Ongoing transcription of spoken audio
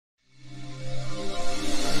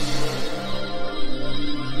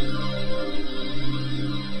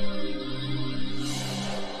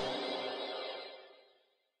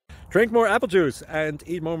Drink more apple juice and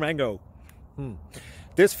eat more mango.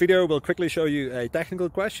 This video will quickly show you a technical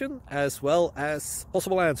question as well as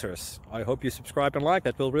possible answers. I hope you subscribe and like,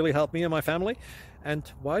 that will really help me and my family. And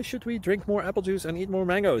why should we drink more apple juice and eat more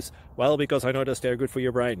mangoes? Well, because I noticed they're good for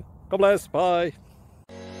your brain. God bless, bye.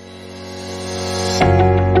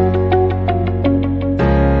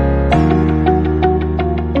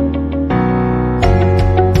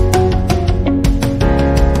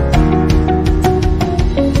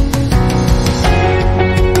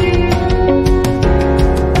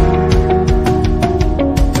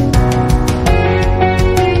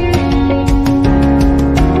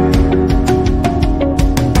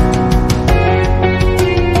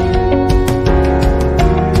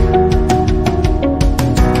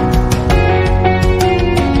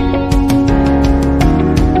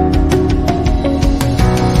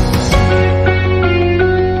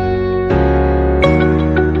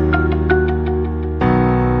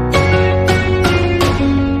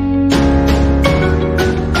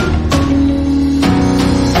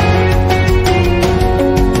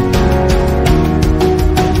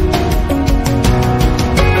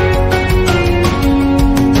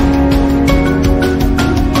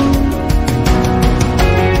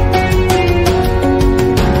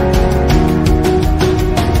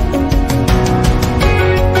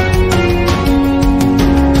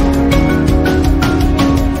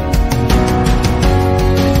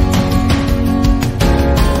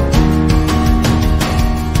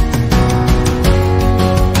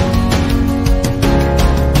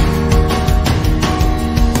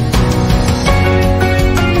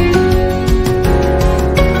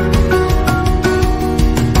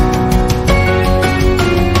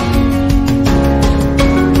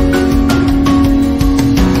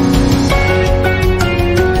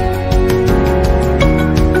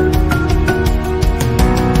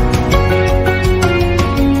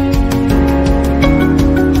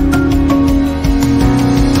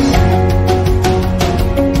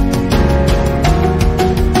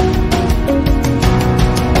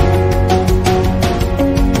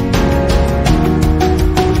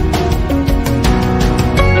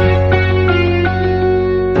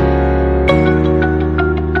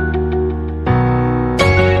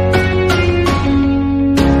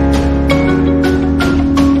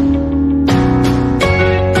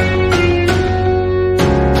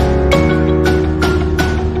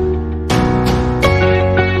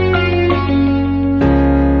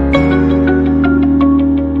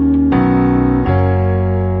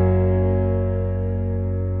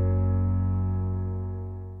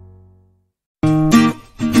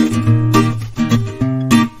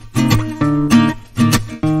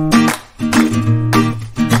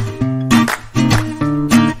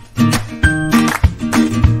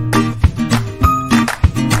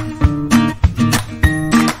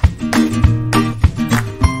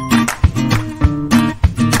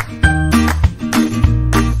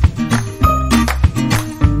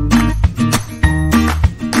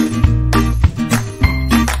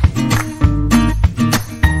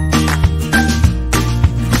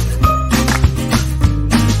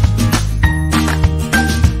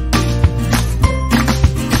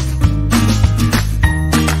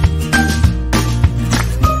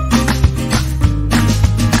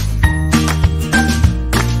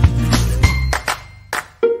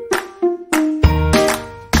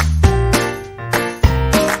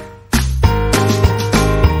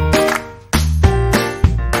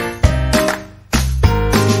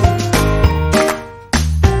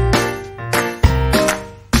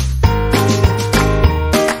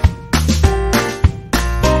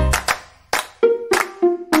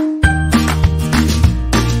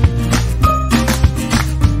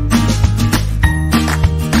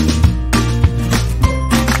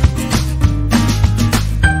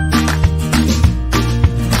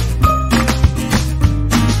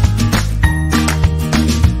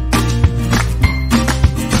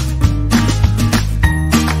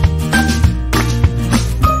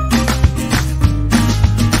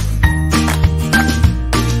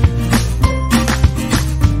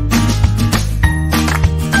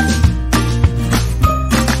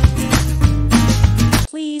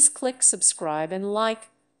 Click subscribe and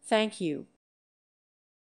like. Thank you.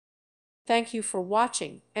 Thank you for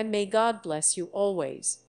watching, and may God bless you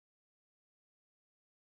always.